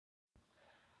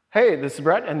Hey, this is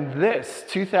Brett, and this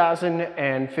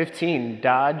 2015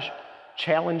 Dodge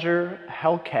Challenger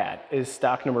Hellcat is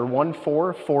stock number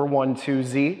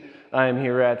 14412Z. I am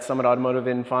here at Summit Automotive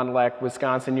in Fond du Lac,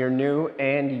 Wisconsin, your new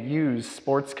and used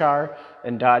sports car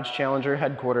and Dodge Challenger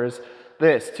headquarters.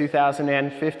 This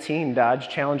 2015 Dodge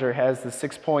Challenger has the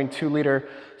 6.2-liter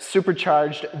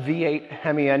supercharged V8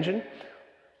 Hemi engine.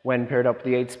 When paired up with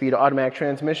the 8-speed automatic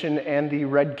transmission and the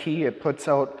red key, it puts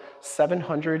out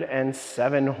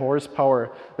 707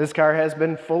 horsepower. This car has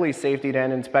been fully safetied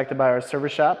and inspected by our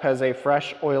service shop, has a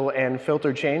fresh oil and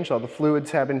filter change. All the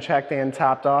fluids have been checked and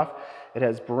topped off. It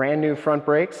has brand new front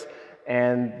brakes,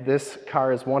 and this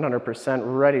car is 100%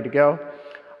 ready to go.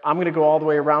 I'm gonna go all the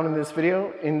way around in this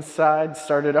video, inside,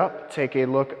 start it up, take a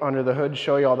look under the hood,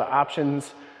 show you all the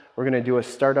options. We're gonna do a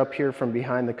start up here from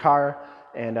behind the car,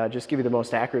 and just give you the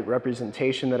most accurate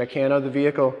representation that I can of the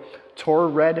vehicle.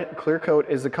 Torred Clearcoat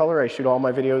is the color. I shoot all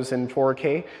my videos in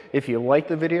 4K. If you like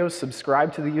the video,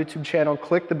 subscribe to the YouTube channel,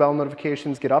 click the bell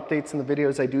notifications, get updates on the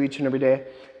videos I do each and every day,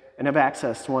 and have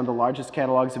access to one of the largest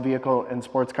catalogs of vehicle and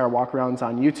sports car walkarounds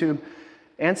on YouTube,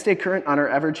 and stay current on our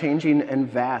ever-changing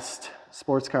and vast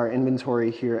sports car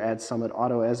inventory here at Summit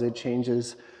Auto as it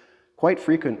changes quite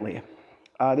frequently.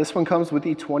 This one comes with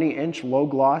the 20-inch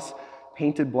low-gloss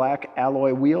painted black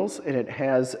alloy wheels, and it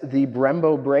has the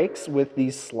Brembo brakes with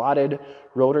these slotted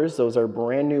rotors. Those are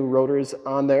brand new rotors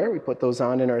on there. We put those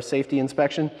on in our safety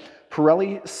inspection.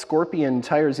 Pirelli Scorpion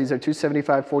tires. These are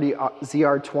 275/40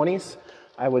 ZR20s.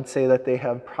 I would say that they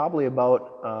have probably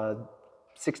about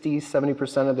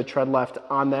 60–70% of the tread left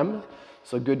on them.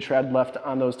 So good tread left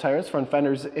on those tires. Front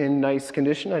fenders in nice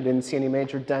condition. I didn't see any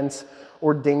major dents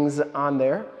or dings on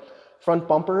there. Front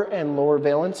bumper and lower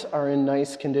valence are in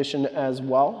nice condition as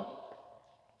well.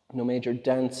 No major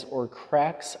dents or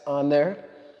cracks on there.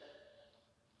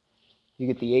 You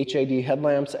get the HID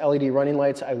headlamps, LED running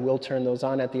lights. I will turn those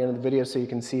on at the end of the video so you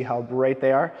can see how bright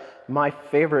they are. My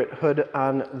favorite hood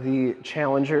on the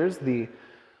Challengers, the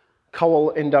Cowl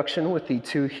Induction with the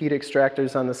 2 heat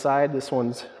extractors on the side. This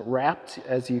one's wrapped,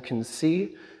 as you can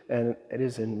see, and it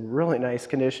is in really nice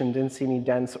condition. Didn't see any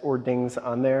dents or dings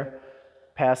on there.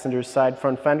 Passenger side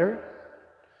front fender,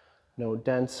 no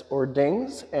dents or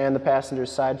dings, and the passenger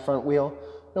side front wheel,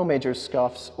 no major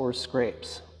scuffs or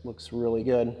scrapes. Looks really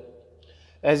good.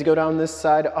 As you go down this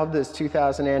side of this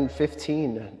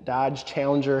 2015 Dodge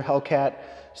Challenger Hellcat,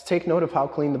 just take note of how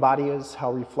clean the body is,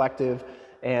 how reflective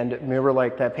and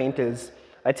mirror-like that paint is.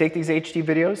 I take these HD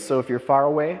videos, so if you're far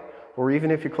away, or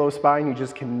even if you're close by and you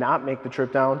just cannot make the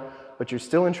trip down, but you're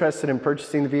still interested in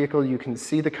purchasing the vehicle, you can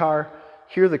see the car,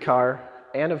 hear the car,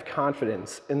 and have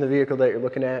confidence in the vehicle that you're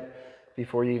looking at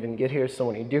before you even get here. So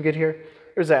when you do get here,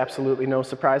 there's absolutely no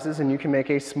surprises, and you can make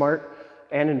a smart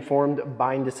and informed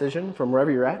buying decision from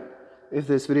wherever you're at. If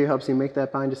this video helps you make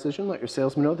that buying decision, let your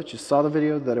salesman know that you saw the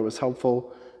video, that it was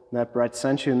helpful, and that Brett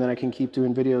sent you, and then I can keep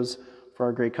doing videos for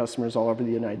our great customers all over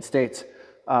the United States.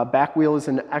 Back wheel is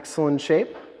in excellent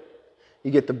shape.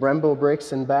 You get the Brembo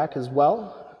brakes in back as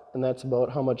well, and that's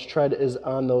about how much tread is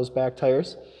on those back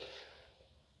tires.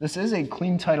 This is a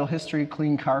clean title history,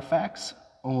 clean Carfax,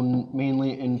 owned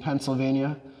mainly in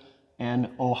Pennsylvania and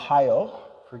Ohio.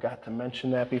 Forgot to mention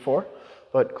that before,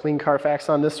 but clean Carfax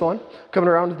on this one. Coming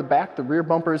around to the back, the rear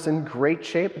bumper is in great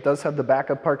shape. It does have the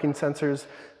backup parking sensors,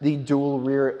 the dual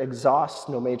rear exhaust,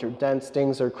 no major dents,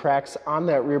 dings, or cracks on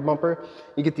that rear bumper.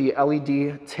 You get the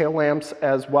LED tail lamps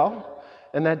as well,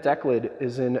 and that deck lid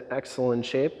is in excellent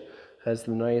shape. Has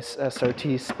the nice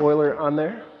SRT spoiler on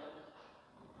there.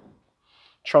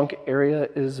 Trunk area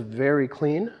is very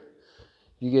clean.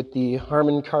 You get the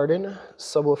Harmon Kardon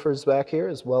subwoofers back here,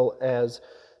 as well as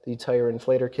the tire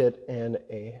inflator kit, and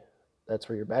that's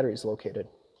where your battery is located.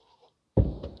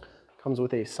 Comes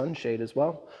with a sunshade as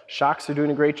well. Shocks are doing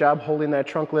a great job holding that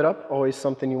trunk lid up. Always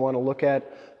something you want to look at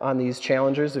on these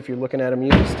Challengers if you're looking at them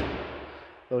used.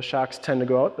 Those shocks tend to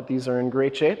go out, but these are in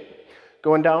great shape.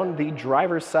 Going down the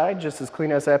driver's side, just as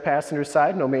clean as that passenger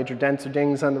side. No major dents or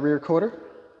dings on the rear quarter.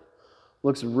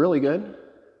 Looks really good,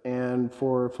 and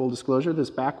for full disclosure,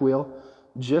 this back wheel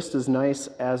just as nice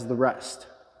as the rest.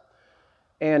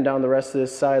 And down the rest of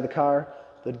this side of the car,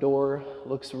 the door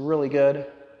looks really good.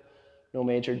 No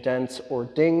major dents or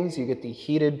dings. You get the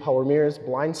heated power mirrors,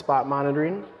 blind spot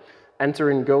monitoring,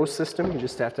 enter and go system. You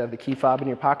just have to have the key fob in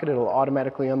your pocket. It'll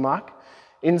automatically unlock.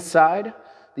 Inside,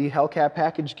 the Hellcat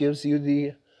package gives you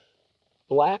the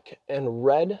black and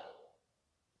red,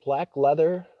 black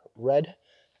leather, red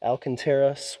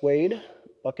Alcantara suede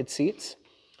bucket seats,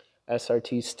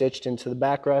 SRT stitched into the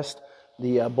backrest.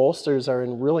 The bolsters are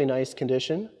in really nice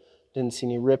condition. Didn't see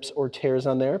any rips or tears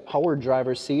on there. Power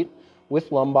driver seat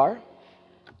with lumbar.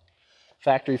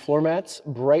 Factory floor mats,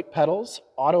 bright pedals,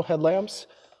 auto headlamps,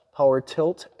 power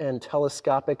tilt and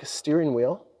telescopic steering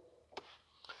wheel.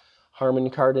 Harmon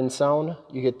Kardon sound.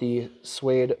 You get the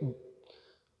suede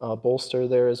bolster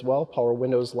there as well. Power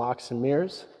windows, locks, and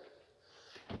mirrors.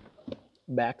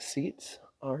 Back seats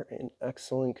are in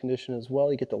excellent condition as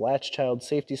well. You get the latch child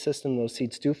safety system. Those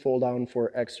seats do fold down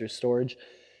for extra storage.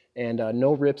 And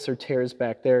no rips or tears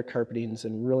back there. Carpeting's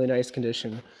in really nice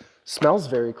condition. Smells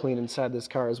very clean inside this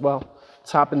car as well.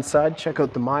 Let's hop inside, check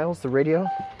out the miles, the radio,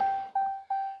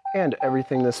 and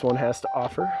everything this one has to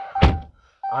offer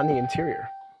on the interior.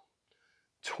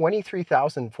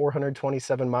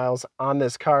 23,427 miles on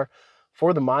this car.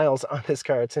 For the miles on this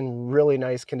car, it's in really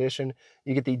nice condition.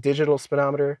 You get the digital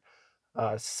speedometer,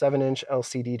 7-inch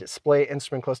LCD display.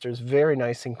 Instrument cluster is very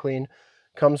nice and clean.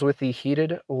 Comes with the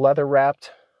heated,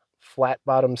 leather-wrapped,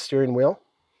 flat-bottom steering wheel.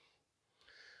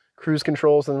 Cruise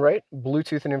controls on the right,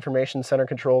 Bluetooth and information center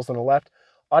controls on the left,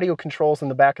 audio controls in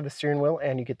the back of the steering wheel,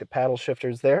 and you get the paddle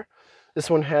shifters there.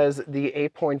 This one has the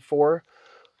 8.4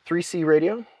 3C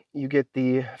radio. You get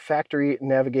the factory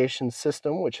navigation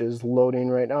system, which is loading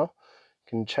right now. You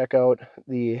can check out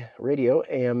the radio,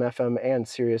 AM, FM, and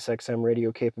Sirius XM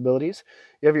radio capabilities.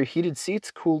 You have your heated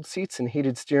seats, cooled seats, and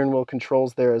heated steering wheel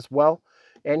controls there as well.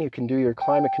 And you can do your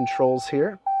climate controls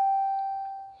here,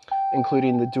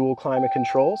 including the dual climate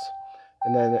controls,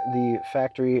 and then the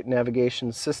factory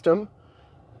navigation system.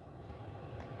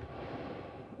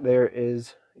 There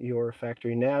is your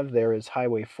factory nav. There is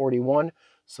Highway 41,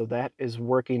 so that is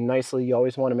working nicely. You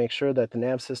always want to make sure that the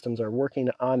nav systems are working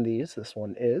on these. This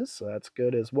one is, so that's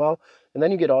good as well. And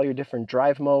then you get all your different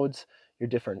drive modes, your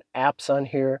different apps on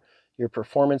here, your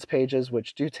performance pages,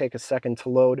 which do take a second to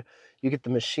load. You get the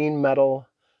machine metal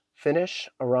finish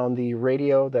around the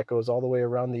radio that goes all the way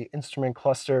around the instrument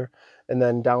cluster, and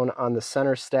then down on the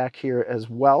center stack here as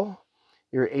well.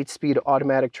 Your 8-speed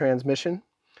automatic transmission,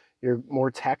 your more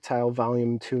tactile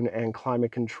volume, tune, and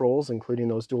climate controls, including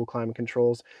those dual climate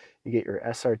controls. You get your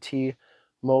SRT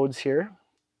modes here,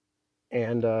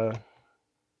 and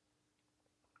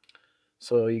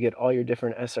so you get all your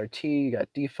different SRT. You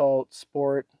got default,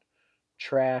 sport,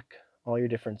 track, all your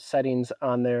different settings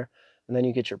on there. And then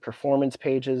you get your performance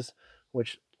pages,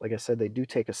 which, like I said, they do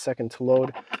take a second to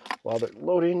load. While they're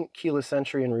loading, keyless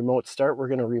entry and remote start. We're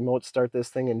going to remote start this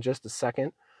thing in just a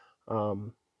second.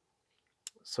 So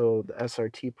the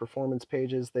SRT performance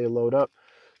pages, they load up.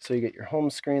 So you get your home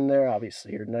screen there,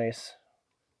 obviously your nice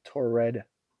Torred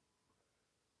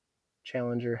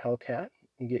Challenger Hellcat.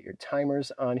 You get your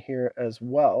timers on here as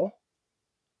well.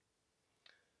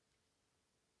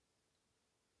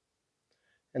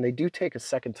 And they do take a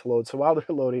second to load. So while they're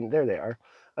loading, there they are.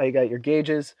 You got your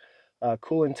gauges,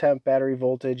 coolant temp, battery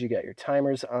voltage. You got your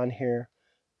timers on here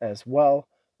as well.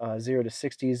 0 to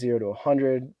 60, 0 to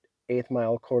 100, 1/8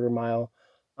 mile, 1/4 mile.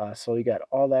 So you got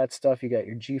all that stuff. You got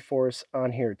your G-force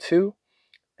on here too.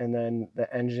 And then the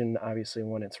engine, obviously,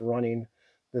 when it's running,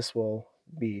 this will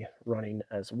be running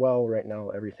as well. Right now,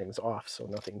 everything's off, so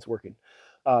nothing's working.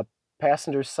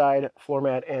 Passenger side floor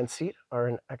mat and seat are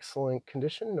in excellent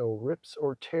condition. No rips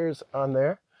or tears on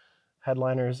there.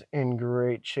 Headliner's in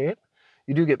great shape.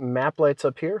 You do get map lights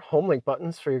up here, Homelink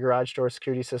buttons for your garage door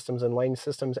security systems and lane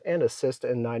systems, and assist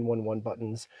and 911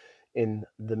 buttons in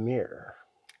the mirror.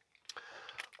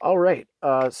 All right,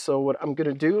 so what I'm going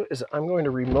to do is I'm going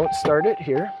to remote start it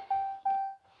here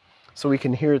so we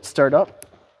can hear it start up,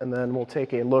 and then we'll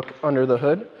take a look under the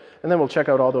hood, and then we'll check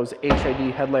out all those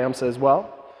HID headlamps as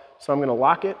well. So I'm going to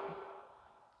lock it,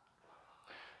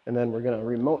 and then we're going to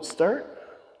remote start.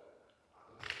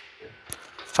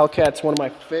 Hellcat's one of my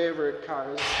favorite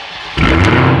cars.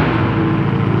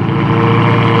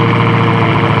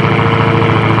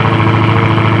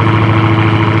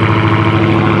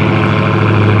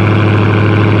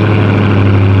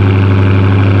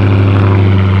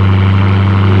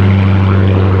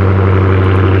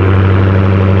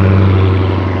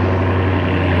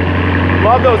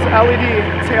 Love those LED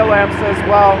tail lamps as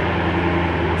well.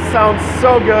 Sounds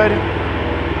so good.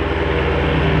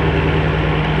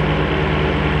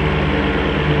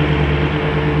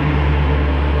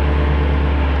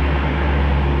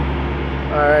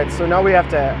 Alright, so now we have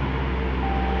to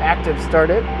active start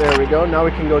it. There we go. Now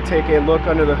we can go take a look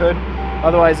under the hood.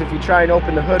 Otherwise, if you try and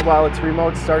open the hood while it's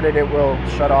remote started, it will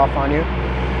shut off on you.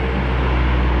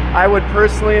 I would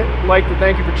personally like to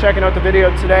thank you for checking out the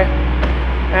video today.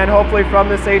 And hopefully from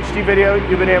this HD video,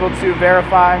 you've been able to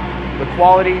verify the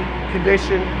quality,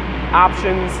 condition,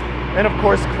 options, and of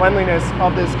course cleanliness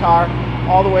of this car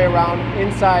all the way around,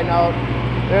 inside and out.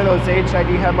 There are those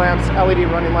HID headlamps,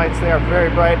 LED running lights. They are very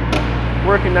bright,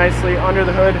 working nicely under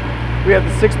the hood. We have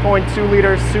the 6.2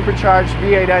 liter supercharged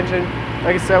V8 engine.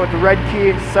 Like I said, with the red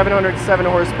key, 707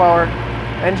 horsepower.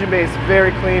 Engine base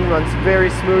very clean, runs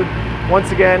very smooth.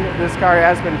 Once again, this car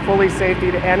has been fully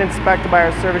safetied and inspected by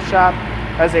our service shop.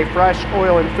 Has a fresh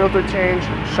oil and filter change.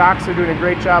 Shocks are doing a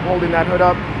great job holding that hood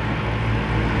up.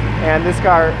 And this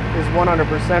car is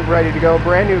 100% ready to go.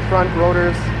 Brand new front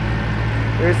rotors.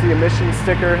 There's the emission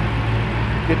sticker.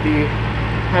 Get the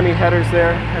Hemi headers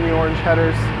there, Hemi orange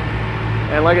headers.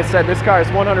 And like I said, this car is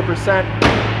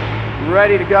 100%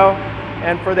 ready to go.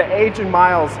 And for the age and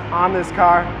miles on this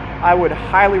car, I would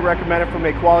highly recommend it from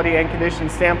a quality and condition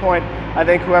standpoint. I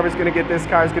think whoever's gonna get this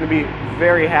car is gonna be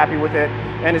very happy with it.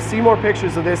 And to see more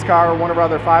pictures of this car or one of our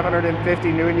other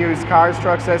 550 new and used cars,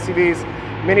 trucks, SUVs,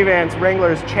 minivans,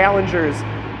 Wranglers, Challengers,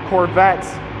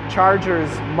 Corvettes, Chargers,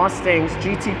 Mustangs,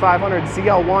 GT500s,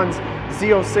 ZL1s,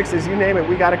 Z06s, you name it,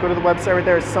 we got to go to the website right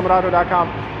there,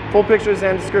 summitauto.com. Full pictures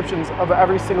and descriptions of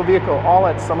every single vehicle, all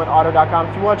at summitauto.com.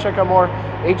 If you want to check out more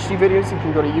HD videos, you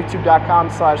can go to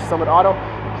youtube.com/summitauto.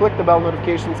 Click the bell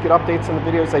notifications, get updates on the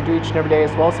videos I do each and every day,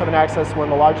 as well as having access to one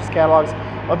of the largest catalogs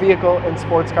of vehicle and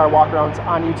sports car walkarounds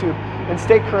on YouTube. And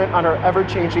stay current on our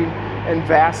ever-changing and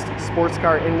vast sports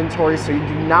car inventory so you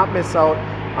do not miss out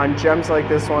on gems like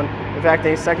this one. In fact,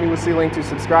 in a second you will see a link to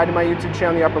subscribe to my YouTube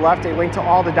channel in the upper left, a link to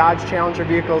all the Dodge Challenger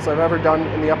vehicles I've ever done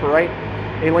in the upper right,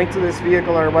 a link to this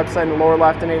vehicle on our website in the lower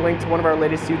left, and a link to one of our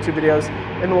latest YouTube videos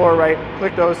in the lower right.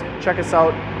 Click those, check us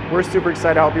out. We're super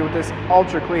excited to help you with this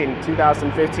ultra clean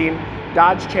 2015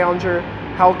 Dodge Challenger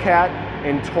Hellcat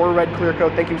in Torred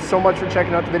Clearcoat. Thank you so much for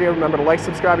checking out the video. Remember to like,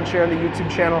 subscribe, and share on the YouTube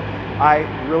channel. I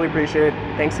really appreciate it.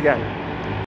 Thanks again.